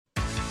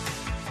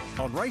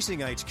On Racing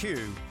HQ,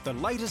 the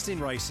latest in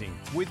racing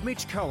with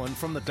Mitch Cohen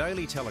from the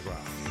Daily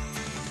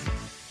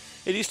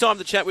Telegraph. It is time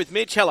to chat with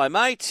Mitch. Hello,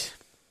 mate.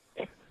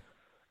 Good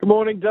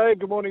morning, Dave.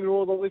 Good morning to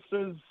all the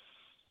listeners.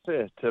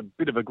 Yeah, it's a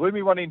bit of a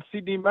gloomy one in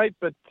Sydney, mate,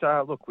 but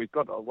look, we've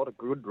got a lot of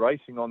good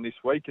racing on this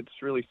week. It's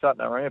really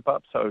starting to ramp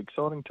up, so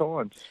exciting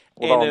times.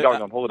 Although I'm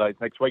going on holidays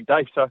next week,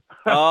 Dave, so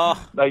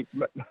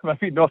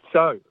maybe not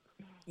so.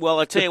 Well,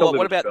 I tell you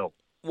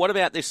what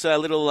about this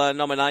little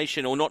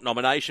nomination, or not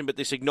nomination, but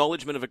this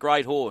acknowledgement of a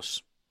great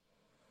horse?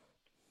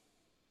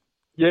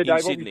 Yeah,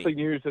 Dave, Sydney. Obviously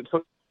news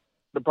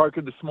that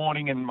broken this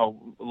morning and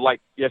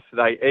late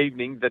yesterday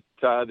evening that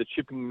the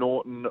Chipping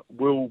Norton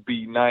will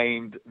be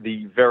named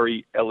the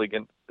Very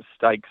Elegant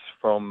Stakes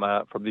from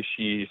this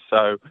year.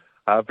 So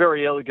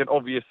Very Elegant,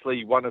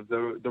 obviously one of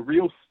the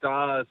real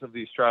stars of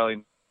the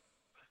Australian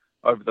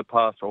over the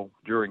past, or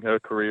during her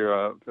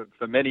career,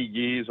 for many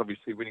years,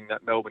 obviously winning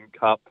that Melbourne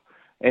Cup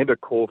and a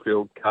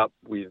Caulfield Cup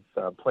with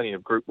plenty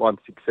of Group 1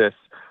 success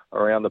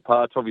around the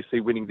parts,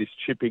 obviously winning this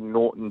Chipping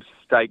Norton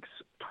Stakes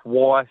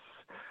twice.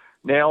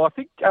 Now, I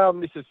think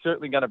this is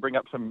certainly going to bring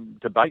up some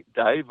debate,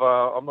 Dave.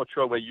 I'm not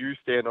sure where you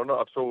stand or not.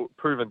 I saw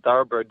Proven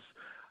Thoroughbreds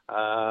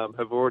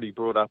have already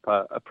brought up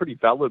a pretty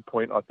valid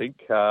point, I think,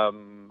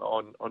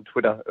 on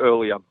Twitter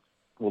earlier,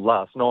 well,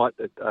 last night,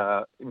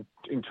 that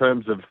in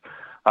terms of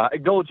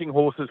acknowledging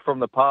horses from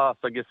the past.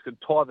 I guess could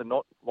Tie the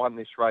Knot won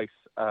this race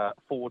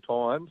 4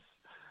 times.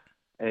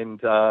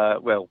 And,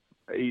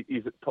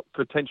 is it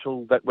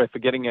potential that we're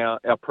forgetting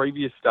our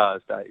previous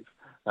stars, Dave?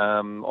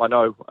 I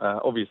know,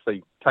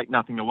 obviously, take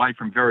nothing away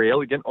from Very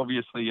Elegant,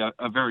 obviously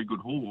a very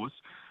good horse.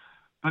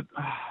 But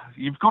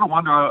you've got to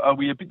wonder, are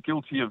we a bit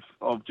guilty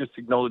of just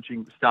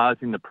acknowledging stars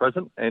in the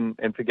present and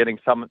forgetting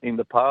some in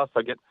the past?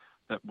 I get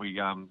that we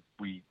can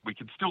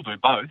still do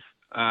both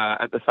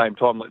at the same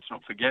time, let's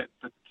not forget.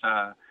 But,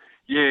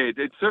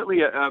 it's certainly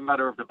a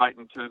matter of debate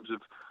in terms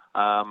of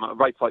a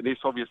race like this.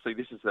 Obviously,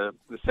 this is the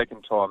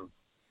second time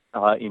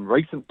in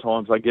recent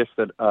times, I guess,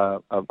 that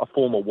a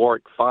former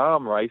Warwick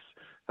Farm race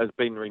has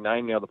been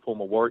renamed. Now the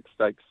former Warwick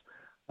Stakes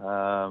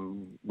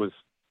was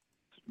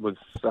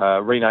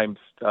renamed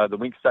the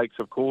Wink Stakes,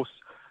 of course,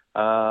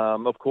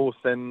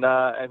 and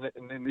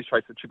then this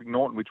race at Chipping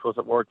Norton, which was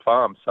at Warwick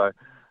Farm. So,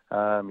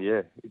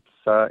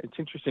 it's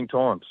interesting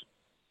times.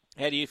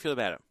 How do you feel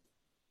about it?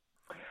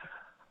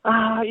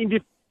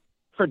 Indifferent,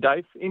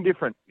 Dave.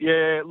 Indifferent.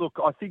 Yeah, look,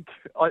 I think,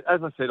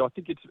 as I said, I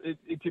think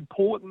it's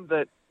important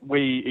that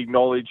we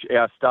acknowledge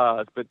our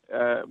stars, but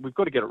we've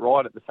got to get it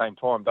right at the same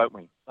time, don't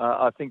we?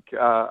 I think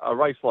a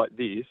race like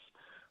this,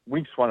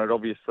 Wink's won it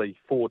obviously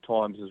 4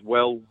 times as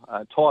well.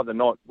 Tie the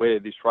Knot, where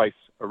this race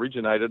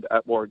originated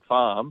at Warwick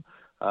Farm,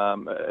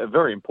 a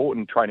very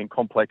important training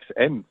complex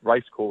and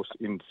racecourse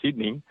in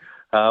Sydney,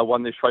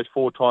 won this race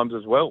 4 times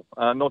as well,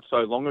 not so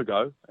long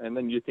ago. And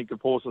then you think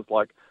of horses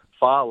like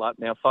Farlap.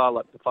 Now,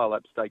 the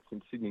Farlap Stakes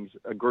in Sydney's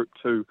a Group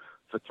 2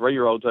 for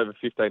 3-year-olds over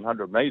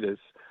 1,500 metres.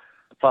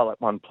 Farlap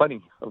won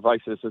plenty of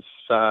races,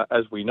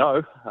 as we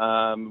know,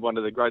 one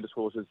of the greatest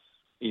horses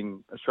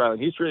in Australian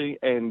history.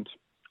 And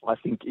I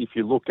think if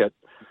you look at,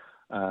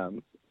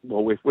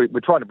 we're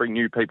trying to bring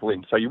new people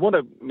in, so you want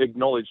to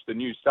acknowledge the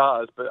new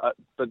stars.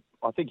 But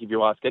I think if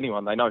you ask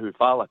anyone, they know who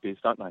Farlap is,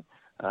 don't they?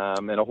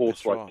 And a horse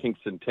That's like right.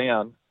 Kingston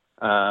Town,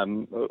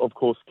 of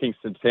course,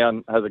 Kingston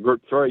Town has a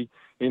Group 3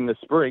 in the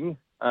spring,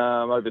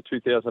 over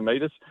 2,000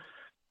 metres.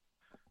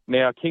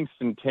 Now,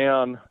 Kingston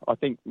Town, I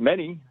think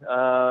many,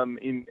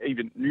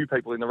 even new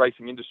people in the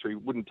racing industry,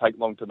 wouldn't take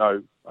long to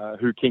know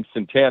who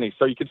Kingston Town is.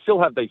 So you could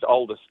still have these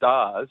older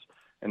stars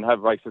and have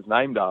races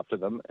named after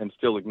them and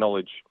still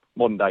acknowledge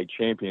modern-day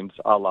champions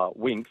a la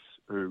Winks,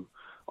 who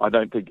I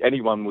don't think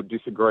anyone would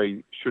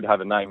disagree should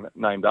have a name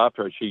named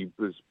after her. She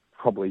was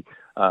probably,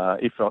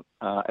 if not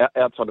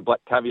outside of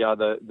Black Caviar,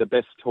 the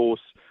best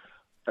horse.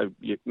 A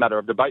matter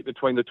of debate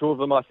between the two of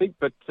them, I think,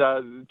 but 2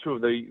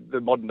 of the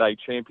modern-day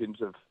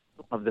champions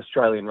of the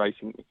Australian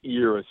racing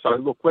era. So,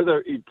 look,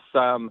 whether it's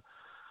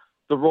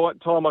the right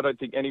time, I don't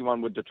think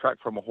anyone would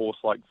detract from a horse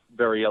like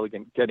Very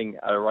Elegant getting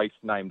a race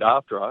named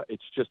after her.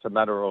 It's just a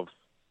matter of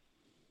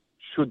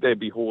should there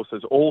be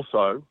horses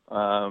also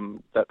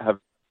that have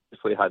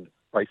obviously had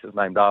races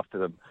named after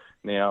them.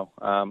 Now,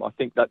 I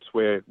think that's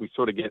where we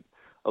sort of get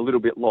a little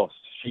bit lost.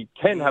 She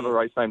can have a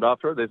race named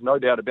after her. There's no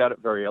doubt about it,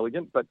 Very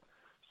Elegant, but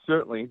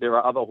certainly there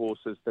are other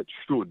horses that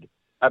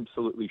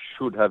absolutely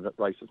should have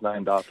races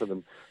named after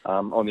them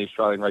on the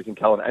Australian racing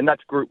calendar, and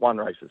that's Group 1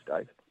 races,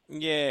 Dave.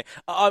 Yeah,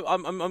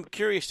 I'm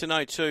curious to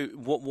know too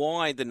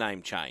why the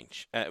name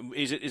change.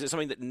 Is it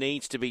something that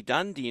needs to be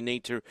done? Do you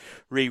need to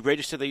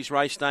re-register these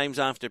race names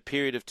after a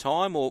period of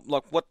time, or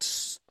like why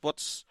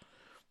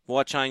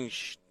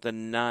change the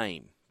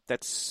name?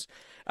 That's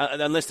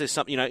unless there's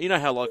something you know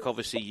how like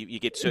obviously you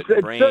get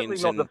certain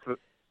brands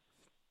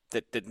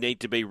that need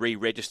to be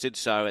re-registered.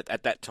 So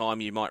at that time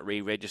you might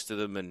re-register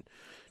them and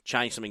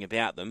change something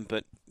about them.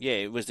 But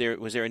yeah, was there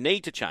a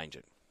need to change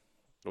it,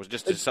 or was it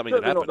just something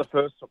that happened?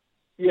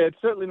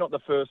 It's certainly not the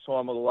first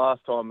time or the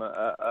last time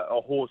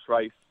a horse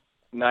race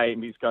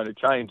name is going to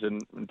change,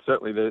 and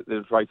certainly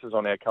there's races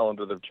on our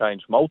calendar that have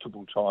changed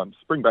multiple times.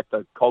 Bring back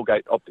the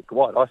Colgate Optic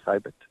White, I say,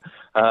 but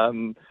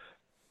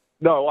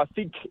no, I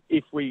think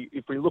if we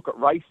look at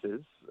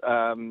races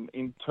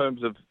in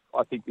terms of,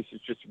 I think this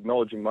is just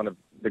acknowledging one of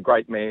the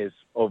great mares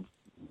of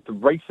the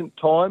recent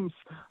times.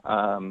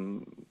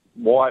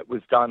 Why it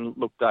was done,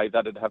 look, Dave,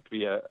 that'd have to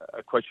be a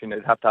question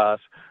you'd have to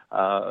ask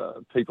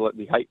people at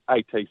the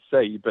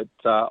ATC. But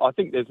I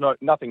think there's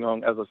nothing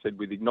wrong, as I said,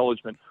 with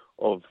acknowledgement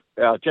of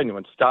our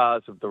genuine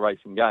stars of the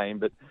racing game.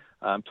 But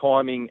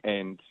timing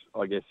and,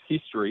 I guess,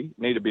 history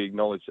need to be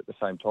acknowledged at the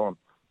same time.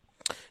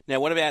 Now,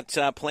 what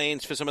about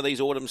plans for some of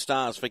these autumn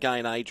stars for Gay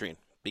and Adrian?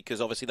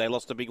 Because obviously they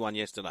lost a big one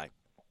yesterday.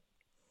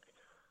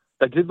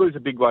 They did lose a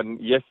big one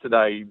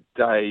yesterday,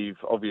 Dave.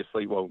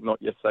 Obviously, well,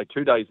 not yesterday,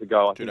 2 days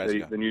ago. I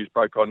think the news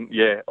broke on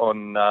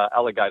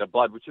Alligator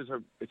Blood, which is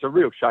it's a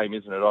real shame,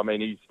 isn't it? I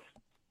mean, he's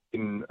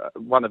in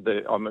one of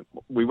the.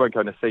 We weren't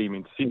going to see him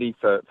in Sydney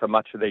for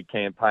much of their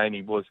campaign.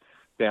 He was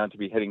bound to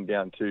be heading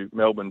down to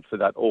Melbourne for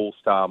that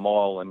All-Star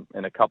Mile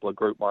and a couple of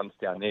Group 1s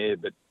down there.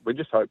 But we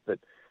just hope that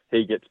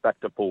he gets back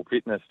to full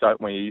fitness,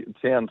 don't we? It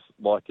sounds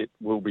like it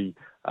will be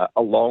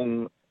a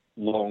long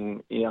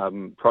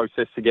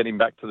process to get him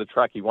back to the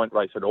track. He won't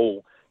race at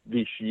all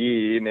this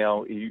year.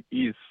 Now, he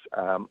is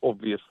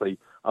obviously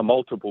a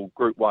multiple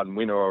Group 1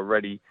 winner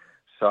already,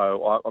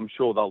 so I'm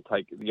sure they'll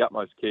take the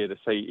utmost care to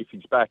see if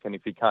he's back, and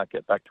if he can't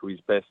get back to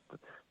his best,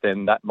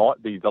 then that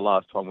might be the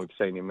last time we've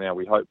seen him. Now,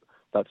 we hope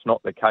that's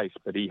not the case,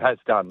 but he has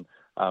done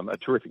a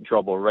terrific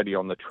job already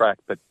on the track.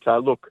 But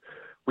look,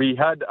 we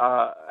had,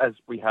 as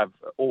we have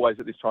always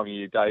at this time of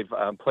year, Dave,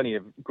 plenty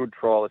of good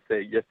trialists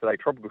there yesterday.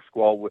 Tropical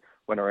Squall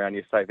went around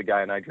yesterday for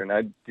Gay and Adrian.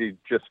 They did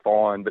just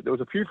fine, but there was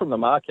a few from the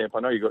Mar camp.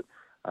 I know you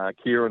got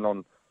Kieran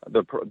on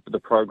the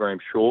program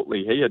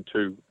shortly. He had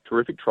two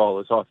terrific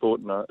trialists, I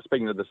thought. And,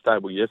 speaking of the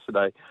stable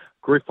yesterday,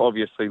 Griff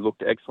obviously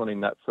looked excellent in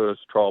that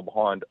first trial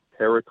behind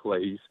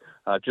Pericles,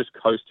 just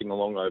coasting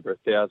along over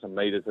 1,000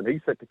 metres. And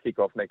he's set to kick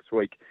off next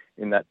week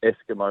in that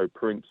Eskimo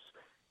Prince.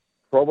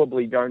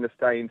 Probably going to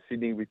stay in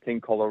Sydney with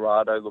King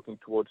Colorado, looking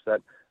towards that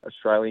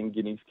Australian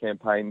Guineas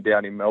campaign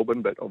down in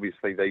Melbourne, but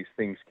obviously these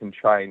things can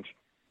change.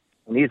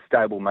 And his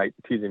stablemate,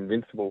 Tis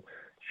Invincible,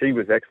 she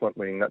was excellent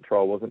winning that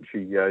trial, wasn't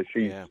she?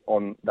 She's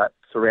on that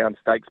Surround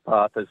Stakes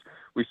path, as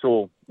we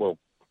saw, well,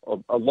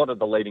 a lot of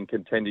the leading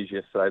contenders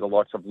yesterday, the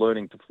likes of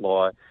Learning to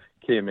Fly,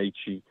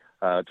 Kiamichi,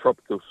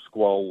 Tropical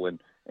Squall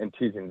and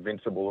Tis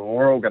Invincible. And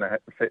we're all going to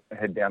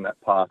head down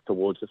that path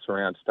towards the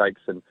Surround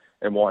Stakes, and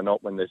why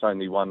not when there's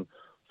only one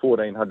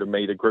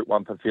 1,400-metre Group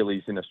 1 for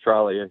fillies in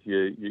Australia.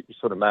 You're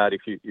sort of mad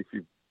if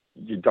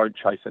you don't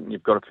chase it, and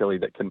you've got a filly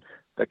that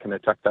can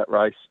attack that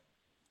race.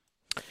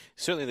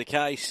 Certainly the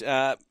case.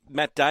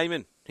 Matt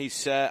Damon,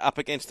 he's up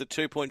against the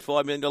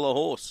 $2.5 million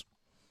horse.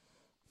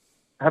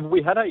 Have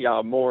we had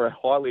a more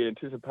highly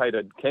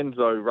anticipated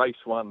Kenzo race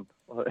one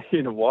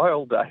in a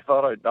while, Dave?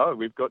 I don't know.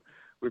 We've got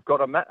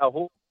a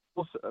horse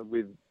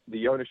with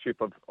the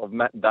ownership of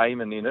Matt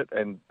Damon in it,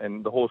 and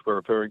the horse we're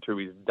referring to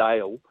is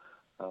Dale.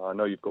 I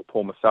know you've got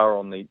Paul Massara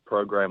on the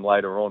program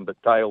later on, but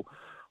Dale,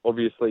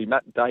 obviously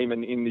Matt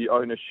Damon in the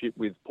ownership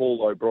with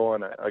Paul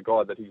O'Brien, a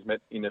guy that he's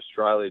met in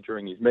Australia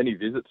during his many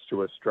visits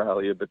to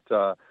Australia,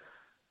 but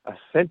a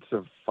sense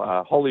of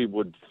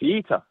Hollywood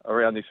theatre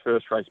around this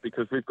first race,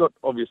 because we've got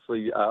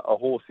obviously a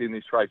horse in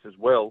this race as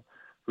well,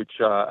 which,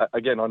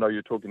 again, I know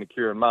you're talking to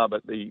Kieran Ma,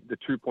 but the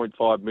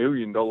 $2.5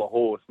 million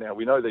horse. Now,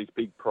 we know these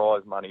big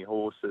prize money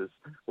horses,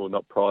 well,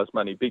 not prize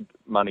money, big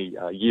money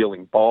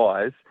yielding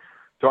buys,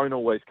 don't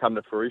always come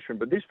to fruition,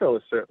 but this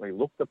fella's certainly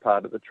looked the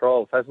part at the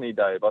trials, hasn't he,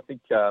 Dave? I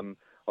think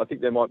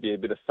there might be a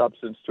bit of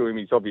substance to him.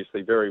 He's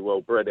obviously very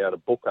well bred out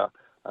of Booker,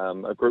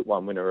 a Group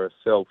 1 winner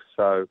herself.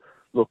 So,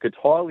 look, it's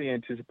highly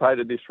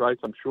anticipated, this race.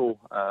 I'm sure,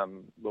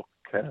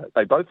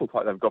 they both look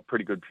like they've got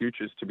pretty good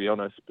futures, to be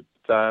honest.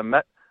 But,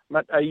 Matt,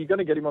 are you going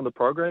to get him on the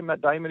program,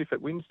 Matt Damon, if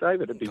it wins,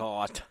 David? I don't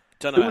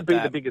know who about would be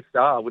that. the biggest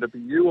star? Would it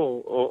be you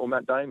or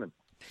Matt Damon?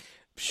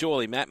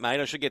 Surely, Matt, mate.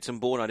 I should get some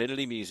Born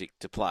Identity music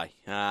to play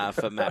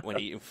for Matt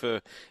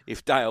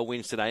if Dale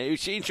wins today.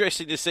 It's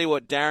interesting to see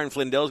what Darren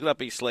Flindell's got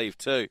up his sleeve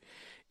too,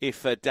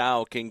 if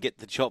Dale can get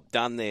the job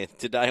done there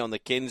today on the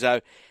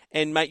Kenzo.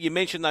 And mate, you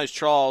mentioned those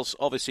trials,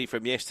 obviously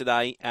from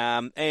yesterday,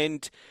 and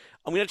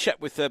I'm going to chat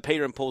with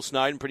Peter and Paul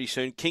Snowden pretty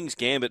soon. King's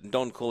Gambit and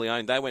Don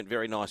Corleone, they went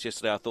very nice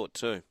yesterday, I thought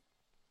too.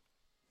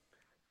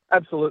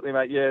 Absolutely,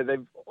 mate. Yeah,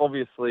 they've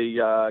obviously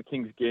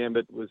King's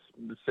Gambit was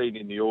seen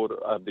in the order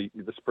of the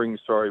spring,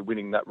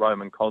 winning that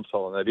Roman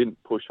Consul, and they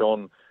didn't push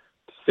on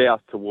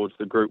south towards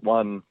the Group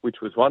 1, which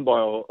was won by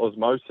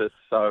Osmosis.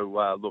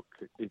 So, look,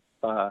 if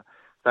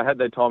they had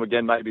their time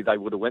again, maybe they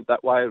would have went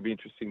that way. It'll be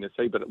interesting to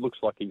see, but it looks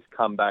like he's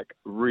come back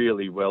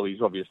really well.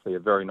 He's obviously a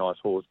very nice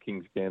horse,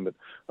 King's Gambit,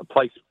 a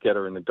place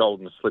getter in the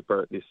Golden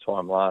Slipper at this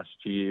time last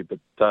year.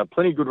 But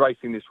plenty of good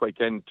racing this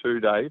weekend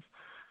too, Dave.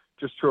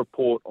 Just to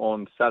report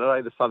on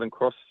Saturday, the Southern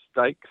Cross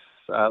Stakes,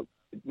 it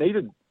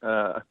needed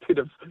a bit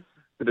of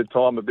bit of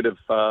time, a bit of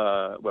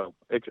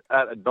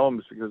added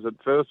noms, because at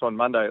first on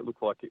Monday it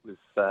looked like it was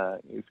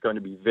going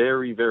to be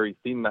very, very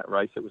thin, that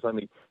race. It was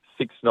only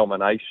 6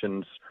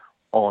 nominations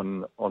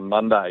on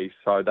Monday,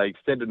 so they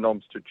extended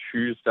noms to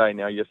Tuesday.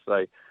 Now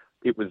yesterday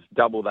it was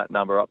double that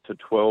number, up to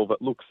 12.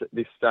 It looks at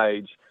this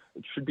stage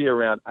it should be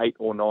around 8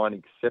 or 9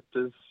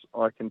 acceptors,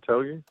 I can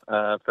tell you,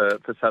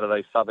 for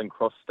Saturday's Southern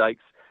Cross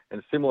Stakes.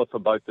 And similar for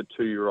both the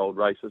 2-year-old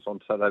races on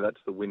Saturday. That's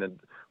the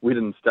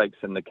Widden Stakes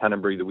and the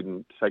Canterbury, the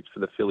Widden Stakes for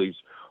the fillies,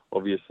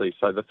 obviously.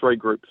 So the 3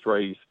 Group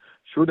 3s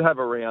should have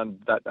around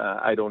that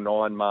 8 or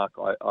 9 mark,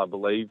 I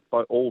believe.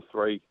 But all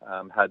 3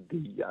 had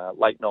the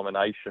late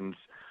nominations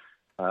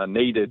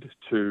needed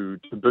to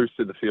boost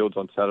to the fields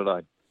on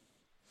Saturday.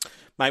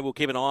 Mate, we'll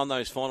keep an eye on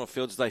those final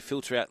fields as they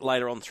filter out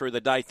later on through the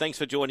day. Thanks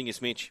for joining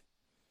us, Mitch.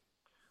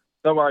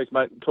 No worries,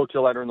 mate. Talk to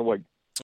you later in the week.